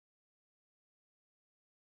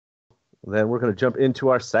Then we're going to jump into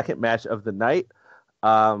our second match of the night.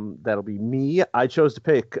 That'll be me. I chose to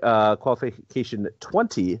pick qualification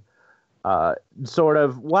 20. Sort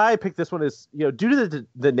of why I picked this one is, due to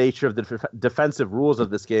the nature of the defensive rules of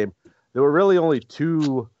this game, there were really only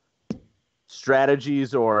two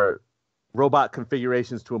strategies or robot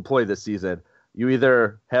configurations to employ this season. You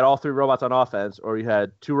either had all three robots on offense or you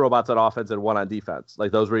had two robots on offense and one on defense.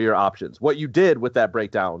 Like, those were your options. What you did with that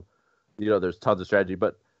breakdown, there's tons of strategy,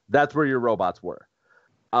 but that's where your robots were.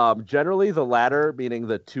 Generally, the latter, meaning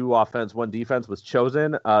the two offense, one defense, was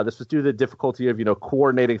chosen. This was due to the difficulty of,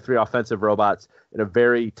 coordinating three offensive robots in a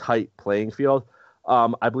very tight playing field.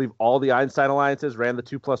 I believe all the Einstein alliances ran the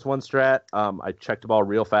 2+1 strat. I checked them all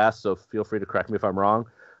real fast, so feel free to correct me if I'm wrong.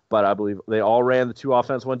 But I believe they all ran the two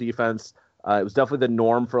offense, one defense. It was definitely the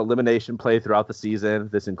norm for elimination play throughout the season.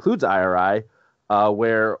 This includes IRI,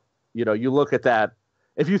 where, you look at that.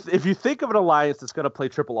 If you think of an alliance that's going to play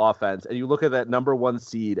triple offense, and you look at that number one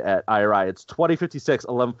seed at IRI, it's 20, 56,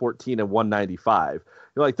 11, 14, and 195.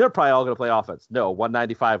 You're like, they're probably all going to play offense. No,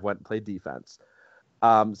 195 went and played defense.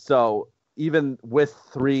 So even with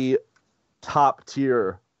three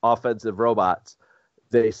top-tier offensive robots,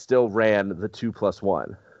 they still ran the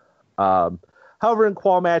 2+1. However, in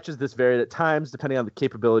qual matches, this varied at times, depending on the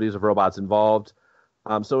capabilities of robots involved.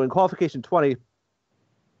 So in qualification 20,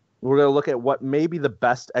 we're going to look at what may be the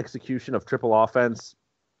best execution of triple offense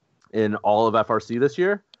in all of FRC this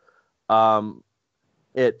year. So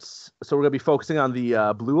we're going to be focusing on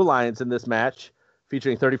the Blue Alliance in this match,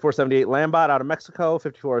 featuring 3478 Lambot out of Mexico,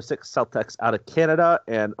 5406 Celtex out of Canada,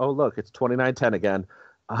 and oh look, it's 2910 again,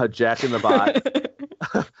 Jack in the Bot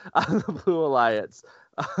on the Blue Alliance.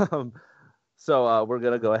 So we're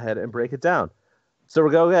going to go ahead and break it down. So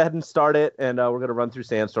we're going to go ahead and start it, and we're going to run through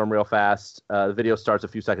Sandstorm real fast. The video starts a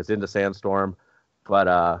few seconds into Sandstorm, but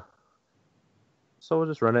so we'll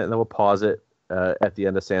just run it, and then we'll pause it at the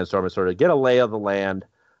end of Sandstorm and sort of get a lay of the land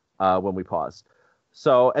when we pause.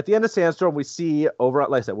 So at the end of Sandstorm, we see over,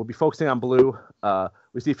 like I said, we'll be focusing on Blue.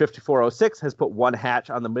 We see 5406 has put one hatch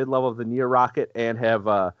on the mid-level of the near rocket and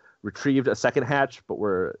have retrieved a second hatch, but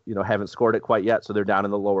we're haven't scored it quite yet, so they're down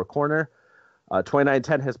in the lower corner.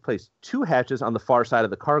 2910 has placed two hatches on the far side of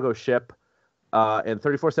the cargo ship, and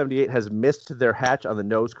 3478 has missed their hatch on the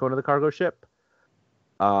nose cone of the cargo ship.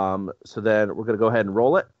 So then we're going to go ahead and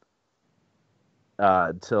roll it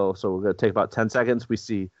so we're going to take about 10 seconds. We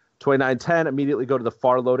see 2910 immediately go to the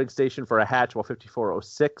far loading station for a hatch, while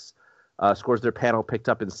 5406 scores their panel picked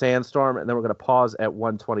up in Sandstorm, and then we're going to pause at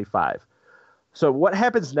 125. So what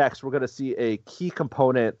happens next, we're going to see a key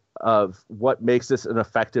component of what makes this an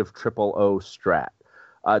effective 000 strat.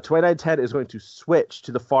 2910 is going to switch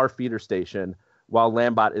to the far feeder station while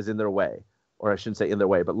Lambot is in their way. Or I shouldn't say in their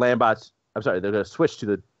way, but they're going to switch to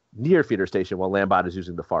the near feeder station while Lambot is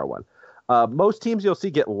using the far one. Most teams you'll see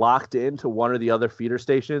get locked into one or the other feeder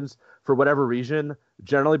stations for whatever reason,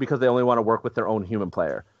 generally because they only want to work with their own human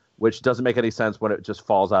player, which doesn't make any sense when it just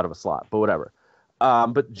falls out of a slot, but whatever.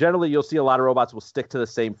 But generally, you'll see a lot of robots will stick to the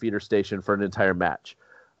same feeder station for an entire match.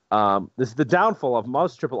 This is the downfall of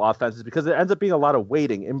most triple offenses because it ends up being a lot of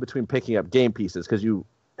waiting in between picking up game pieces because you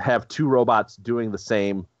have two robots doing the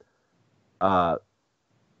same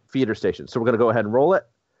feeder station. So we're going to go ahead and roll it.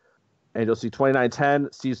 And you'll see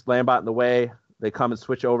 2910 sees Lambot in the way. They come and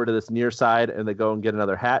switch over to this near side, and they go and get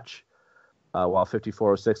another hatch. While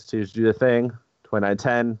 5406 continues to do the thing.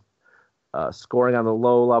 2910 scoring on the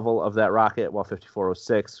low level of that rocket, while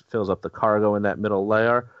 5406 fills up the cargo in that middle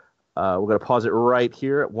layer. We're going to pause it right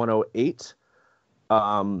here at 108.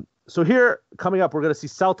 So here, coming up, we're going to see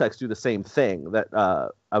Celtex do the same thing that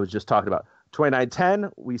I was just talking about.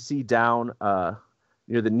 2910, we see down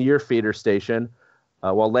near the near feeder station,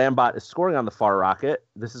 while Lambot is scoring on the far rocket.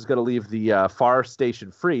 This is going to leave the far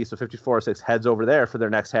station free, so 5406 heads over there for their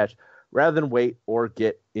next hatch, rather than wait or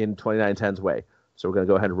get in 2910's way. So we're going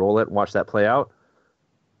to go ahead and roll it and watch that play out.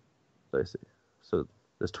 Let's see. So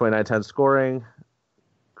this 2910 scoring,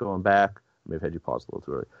 going back. Maybe I've had you pause a little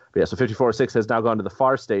too early. But yeah, so 5406 has now gone to the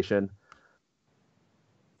far station.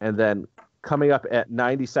 And then coming up at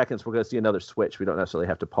 90 seconds, we're going to see another switch. We don't necessarily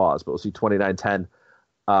have to pause, but we'll see 2910.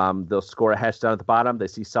 They'll score a hatch down at the bottom. They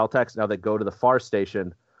see Celtex. Now they go to the far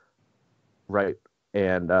station, right,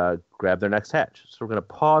 and grab their next hatch. So we're going to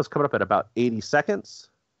pause coming up at about 80 seconds.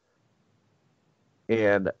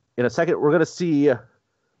 And in a second, we're going to see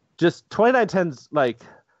just 2910's, like,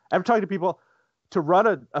 after talking to people, to run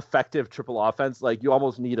an effective triple offense, like, you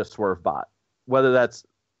almost need a swerve bot, whether that's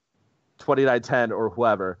 2910 or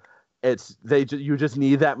whoever. You just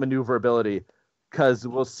need that maneuverability. because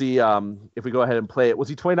we'll see if we go ahead and play it. We'll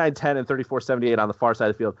see 29-10 and 34-78 on the far side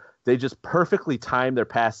of the field. They just perfectly time their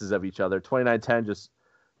passes of each other. 29-10 just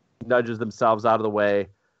nudges themselves out of the way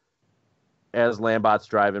as Lambot's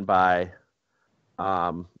driving by.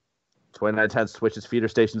 29-10 switches feeder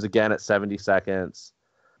stations again at 70 seconds.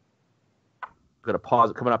 I'm going to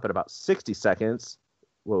pause it. Coming up at about 60 seconds,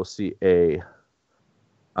 we'll see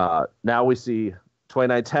now we see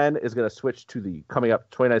 2910 is going to switch to the coming up.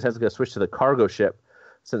 2910 is going to switch to the cargo ship,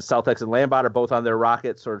 since Celtex and Lambot are both on their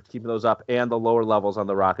rockets, sort of keeping those up, and the lower levels on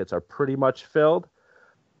the rockets are pretty much filled.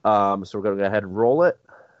 So we're going to go ahead and roll it.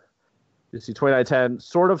 You see 2910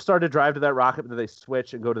 sort of start to drive to that rocket, but then they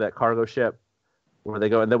switch and go to that cargo ship where they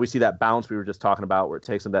go. And then we see that bounce we were just talking about where it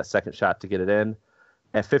takes them that second shot to get it in.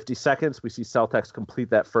 At 50 seconds, we see Celtex complete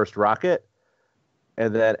that first rocket.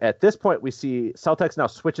 And then at this point, we see Celtex now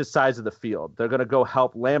switches sides of the field. They're going to go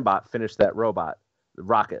help Lambot finish that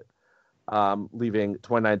rocket, leaving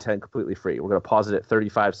 2910 completely free. We're going to pause it at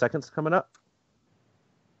 35 seconds coming up.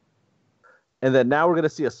 And then now we're going to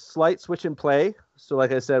see a slight switch in play. So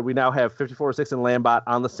like I said, we now have 54-6 and Lambot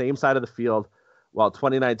on the same side of the field, while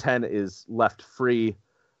 2910 is left free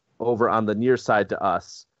over on the near side to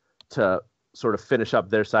us to sort of finish up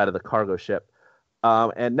their side of the cargo ship.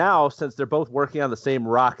 And now, since they're both working on the same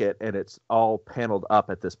rocket and it's all paneled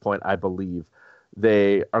up at this point, I believe,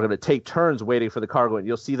 they are going to take turns waiting for the cargo. And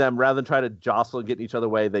you'll see them, rather than try to jostle and get in each other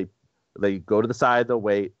way, they go to the side, they'll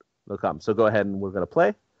wait, they'll come. So go ahead and we're going to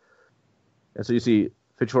play. And so you see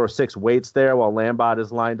 5406 waits there while Lambot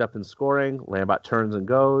is lined up and scoring. Lambot turns and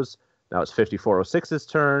goes. Now it's 5406's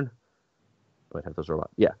turn. I might have those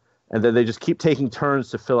robots. Yeah. And then they just keep taking turns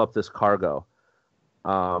to fill up this cargo.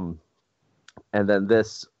 And then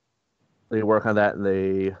they work on that,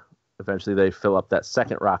 and eventually they fill up that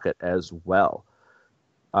second rocket as well.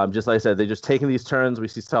 Just like I said, they're just taking these turns. We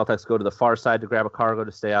see Celtex go to the far side to grab a cargo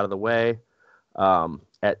to stay out of the way.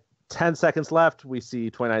 At 10 seconds left, we see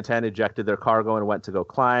 2910 ejected their cargo and went to go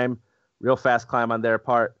climb. Real fast climb on their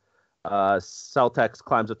part. Celtex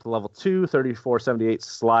climbs up to level 2. 3478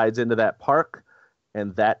 slides into that park,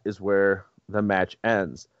 and that is where the match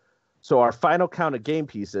ends. So our final count of game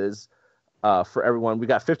pieces for everyone, we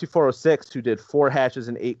got 5406 who did 4 hatches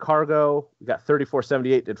and 8 cargo. We got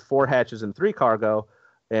 3478 did 4 hatches and 3 cargo,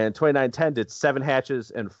 and 2910 did 7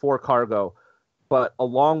 hatches and 4 cargo. But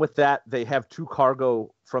along with that, they have 2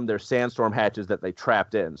 cargo from their sandstorm hatches that they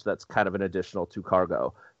trapped in. So that's kind of an additional 2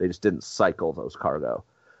 cargo. They just didn't cycle those cargo.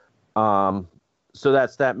 So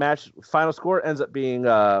that's that match. Final score ends up being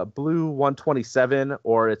blue 127,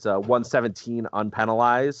 or it's a 117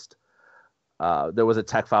 unpenalized. There was a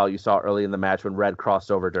tech file you saw early in the match when red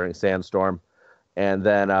crossed over during sandstorm. And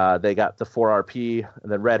then they got the 4 RP,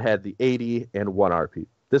 and then red had the 80 and 1 RP.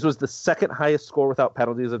 This was the second highest score without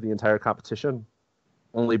penalties of the entire competition,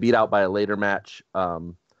 only beat out by a later match. I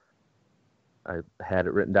had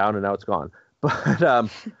it written down, and now it's gone. But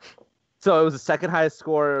so it was the second highest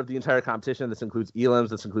score of the entire competition. This includes elims.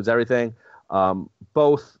 This includes everything.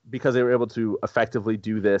 Both because they were able to effectively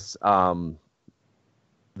do this,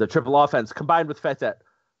 the triple offense, combined with the fact that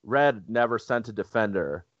red never sent a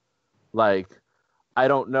defender. Like, I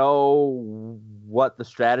don't know what the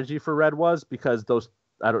strategy for red was, because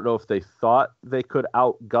I don't know if they thought they could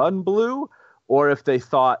outgun blue, or if they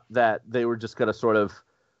thought that they were just going to sort of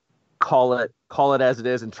call it as it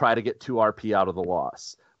is and try to get 2 RP out of the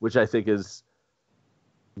loss, which I think is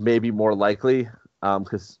maybe more likely,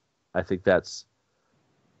 because I think that's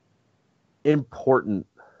important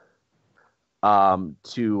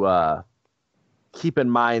to keep in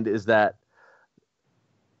mind, is that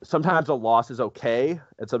sometimes a loss is okay,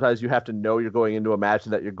 and sometimes you have to know you're going into a match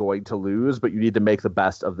and that you're going to lose, but you need to make the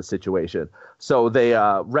best of the situation. So they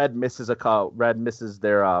red misses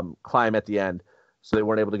their climb at the end, so they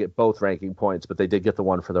weren't able to get both ranking points, but they did get the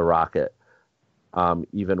one for the rocket,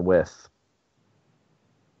 even with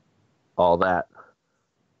all that.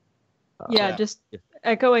 Just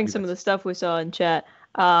echoing some of the stuff we saw in chat.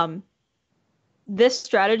 This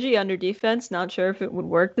strategy under defense, not sure if it would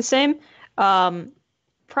work the same.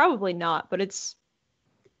 Probably not, but it's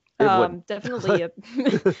definitely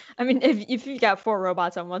I mean, if you've got 4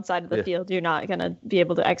 robots on one side of the field, you're not going to be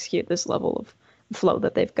able to execute this level of flow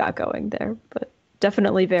that they've got going there. But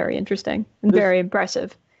definitely very interesting and very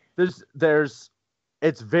impressive.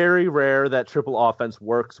 It's very rare that triple offense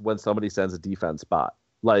works when somebody sends a defense bot.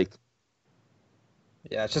 Like,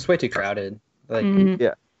 yeah, it's just way too crowded. Like,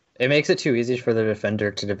 yeah, it makes it too easy for the defender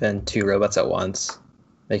to defend 2 robots at once,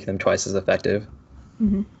 making them twice as effective.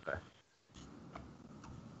 Mm-hmm.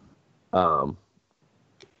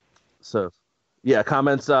 So, yeah,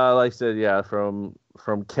 comments, like I said, from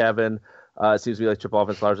Kevin. It seems to be like triple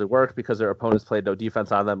offense largely worked because their opponents played no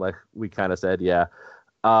defense on them, like we kind of said. Yeah.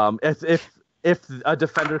 If a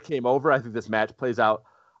defender came over, I think this match plays out.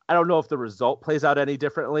 I don't know if the result plays out any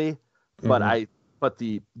differently, but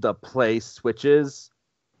the play switches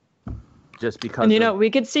just because. And we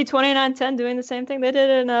could see 29-10 doing the same thing they did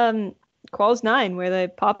in Quals 9, where they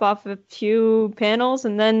pop off a few panels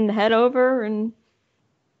and then head over and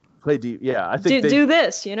play deep. Yeah, I think do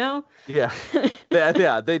this. Yeah, yeah.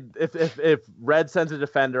 If red sends a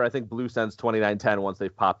defender, I think blue sends 29-10 once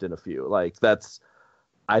they've popped in a few. Like that's,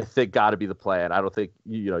 I think, got to be the plan. I don't think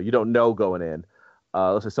you don't know going in.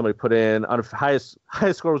 Looks like somebody put in on highest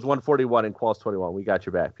score was 141 in Quals 21. We got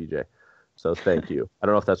your back, PJ. So thank you. I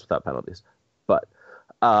don't know if that's without penalties, but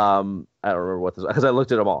I don't remember what this, because I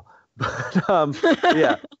looked at them all. But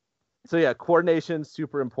yeah. So yeah, coordination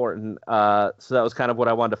super important. So that was kind of what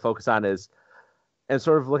I wanted to focus on and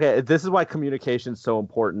sort of look at it. This is why communication is so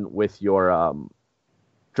important with your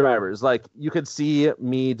drivers. Like you could see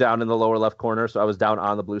me down in the lower left corner, so I was down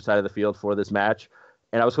on the blue side of the field for this match,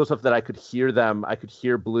 and I was close enough that I could hear them. I could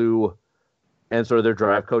hear blue and sort of their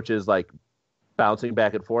drive coaches like bouncing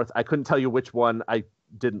back and forth. I couldn't tell you which one. I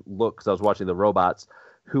didn't look because I was watching the robots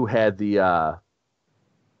who had the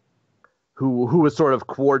who was sort of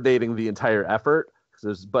coordinating the entire effort.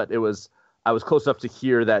 But I was close enough to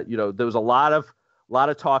hear that there was a lot of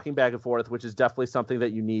talking back and forth, which is definitely something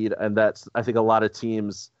that you need, and that's I think a lot of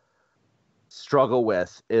teams struggle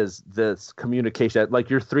with is this communication. Like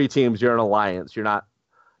you're three teams, you're an alliance. You're not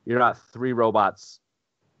three robots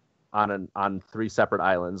on three separate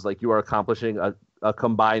islands. Like you are accomplishing a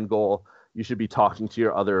combined goal. You should be talking to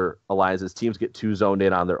your other alliances. Teams get too zoned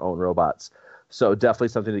in on their own robots. So definitely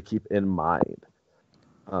something to keep in mind.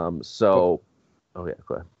 Oh yeah,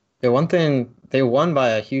 go ahead. Yeah, one thing, they won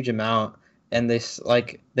by a huge amount, and they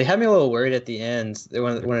had me a little worried at the end. They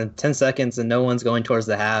went in 10 seconds and no one's going towards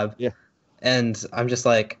the hab. Yeah. And I'm just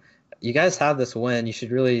like, you guys have this win. You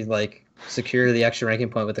should really secure the extra ranking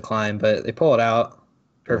point with the climb, but they pull it out.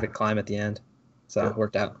 Perfect climb at the end. So it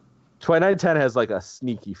worked out. 29-10 has like a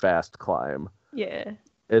sneaky fast climb. Yeah.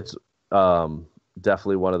 It's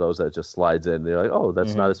definitely one of those that just slides in. They're like, oh,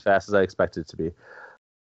 that's not as fast as I expected it to be.